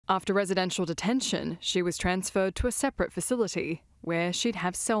After residential detention, she was transferred to a separate facility where she'd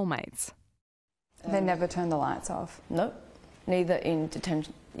have cellmates. They never turned the lights off? No, neither in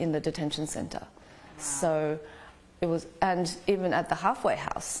the detention centre. So it was, and even at the halfway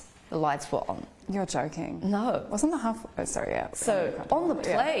house, the lights were on. You're joking. No. Wasn't the halfway... Oh, sorry, yeah. So on the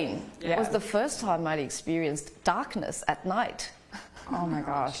plane, it was the first time I'd experienced darkness at night. Oh my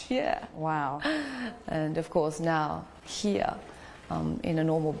gosh. Yeah. Wow. And of course now, here, in a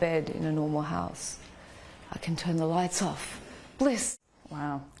normal bed, in a normal house, I can turn the lights off. Bliss.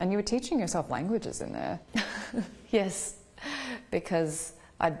 Wow. And you were teaching yourself languages in there? Yes, because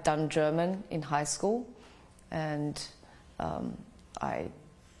I'd done German in high school, and I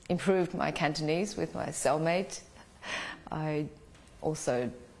improved my Cantonese with my cellmate. I also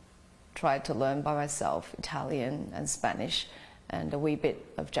tried to learn by myself Italian and Spanish and a wee bit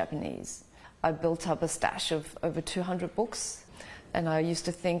of Japanese. I built up a stash of over 200 books, and I used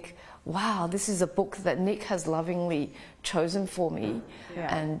to think, wow, this is a book that Nick has lovingly chosen for me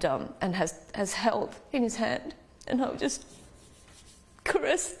and has held in his hand, and I would just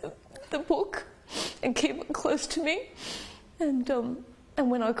caress the book and keep it close to me, and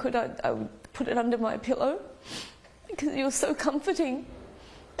when I could, I would put it under my pillow because it was so comforting.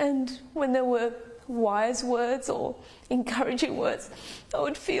 And when there were wise words or encouraging words, I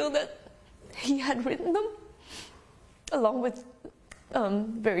would feel that he had written them, along with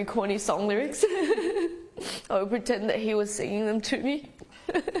very corny song lyrics. I would pretend that he was singing them to me.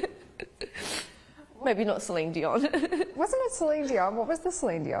 Maybe not Celine Dion. Wasn't it Celine Dion? What was the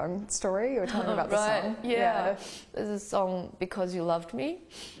Celine Dion story you were telling about the song? Yeah. There's a song, Because You Loved Me,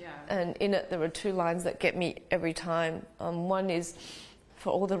 and in it there are two lines that get me every time. One is,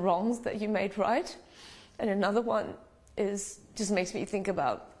 for all the wrongs that you made right, and another one is, just makes me think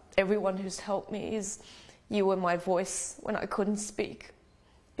about everyone who's helped me, is you were my voice when I couldn't speak,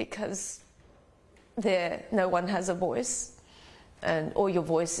 because no one has a voice, and all your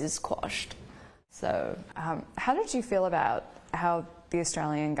voice is quashed. So, how did you feel about how the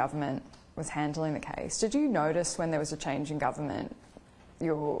Australian government was handling the case? Did you notice when there was a change in government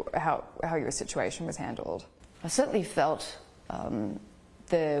how your situation was handled? I certainly felt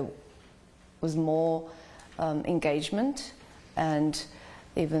there was more engagement, and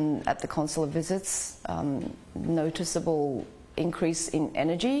even at the consular visits, noticeable increase in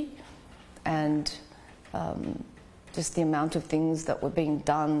energy, and just the amount of things that were being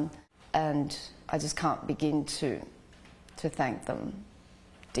done. And I just can't begin to thank them,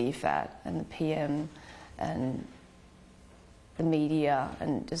 DFAT and the PM and the media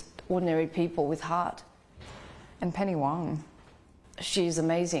and just ordinary people with heart. And Penny Wong? She's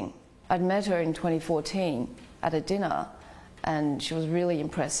amazing. I'd met her in 2014 at a dinner, and she was really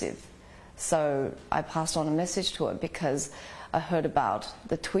impressive. So I passed on a message to her because I heard about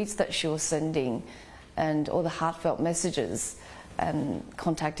the tweets that she was sending and all the heartfelt messages, and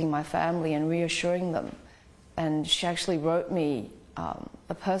contacting my family and reassuring them. And she actually wrote me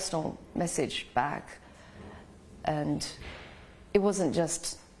a personal message back, and it wasn't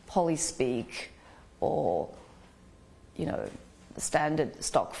just Polly speak or, you know, standard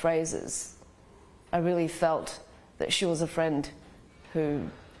stock phrases. I really felt that she was a friend who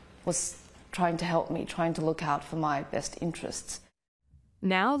was trying to help me, trying to look out for my best interests.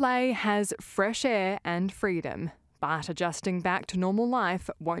 Now Lei has fresh air and freedom, but adjusting back to normal life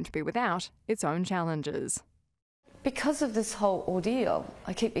won't be without its own challenges. Because of this whole ordeal,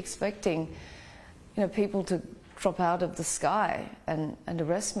 I keep expecting, you know, people to drop out of the sky and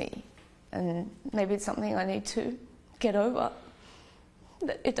arrest me. And maybe it's something I need to get over,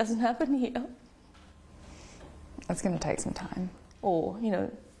 that it doesn't happen here. It's going to take some time. Or, you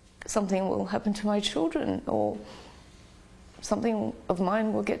know, something will happen to my children, or something of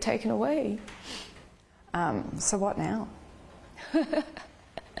mine will get taken away. So what now?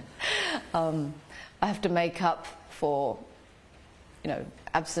 I have to make up for, you know,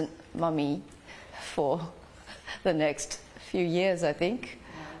 absent mummy for the next few years, I think.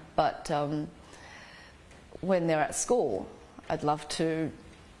 But when they're at school, I'd love to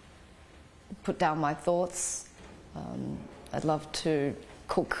put down my thoughts. I'd love to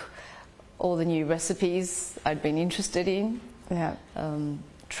cook all the new recipes I'd been interested in. Yeah.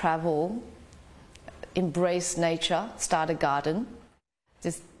 Travel, embrace nature, start a garden.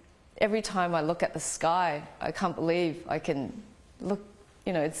 Just every time I look at the sky, I can't believe I can look,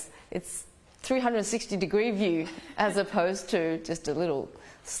 you know, it's 360-degree view as opposed to just a little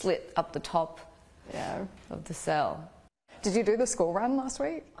slit up the top of the cell. Did you do the school run last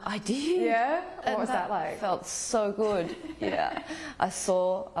week? I did. Yeah? What was that like? Felt so good. Yeah. I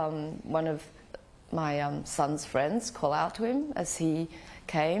saw one of my son's friends call out to him as he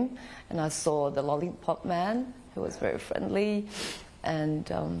came, and I saw the lollipop man, who was very friendly,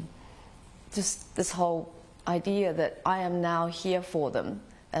 and just this whole idea that I am now here for them,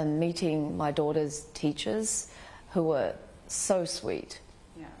 and meeting my daughter's teachers, who were so sweet.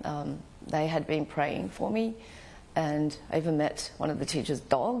 Yeah. They had been praying for me, and I even met one of the teacher's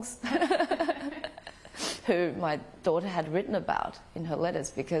dogs, who my daughter had written about in her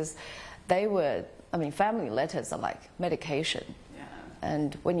letters, because they were, I mean, family letters are like medication. Yeah.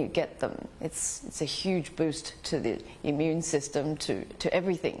 And when you get them, it's a huge boost to the immune system, to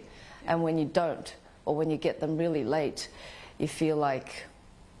everything. Yeah. And when you don't, or when you get them really late, you feel like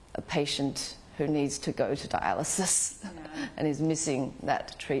a patient who needs to go to dialysis. Yeah. And is missing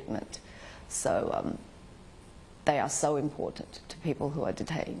that treatment. So they are so important to people who are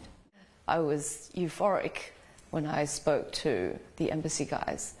detained. I was euphoric when I spoke to the embassy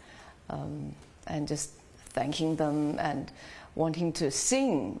guys, and just thanking them and wanting to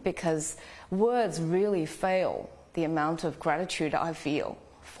sing, because words really fail the amount of gratitude I feel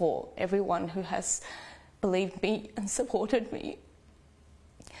for everyone who has believed me and supported me.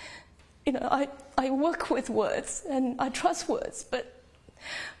 You know, I work with words and I trust words, but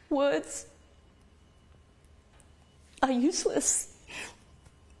words are useless.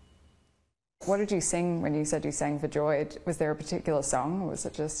 What did you sing when you said you sang for joy? Was there a particular song, or was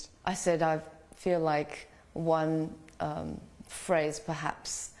it just... I said I feel like one phrase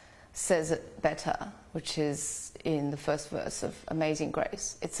perhaps says it better, which is in the first verse of Amazing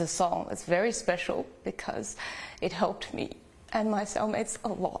Grace. It's a song that's very special because it helped me and my cellmates a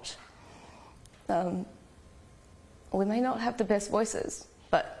lot. We may not have the best voices,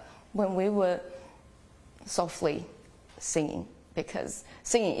 but when we were softly singing, because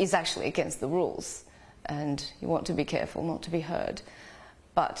singing is actually against the rules and you want to be careful not to be heard,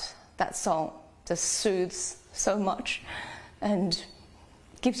 but that song just soothes so much and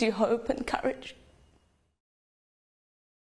gives you hope and courage.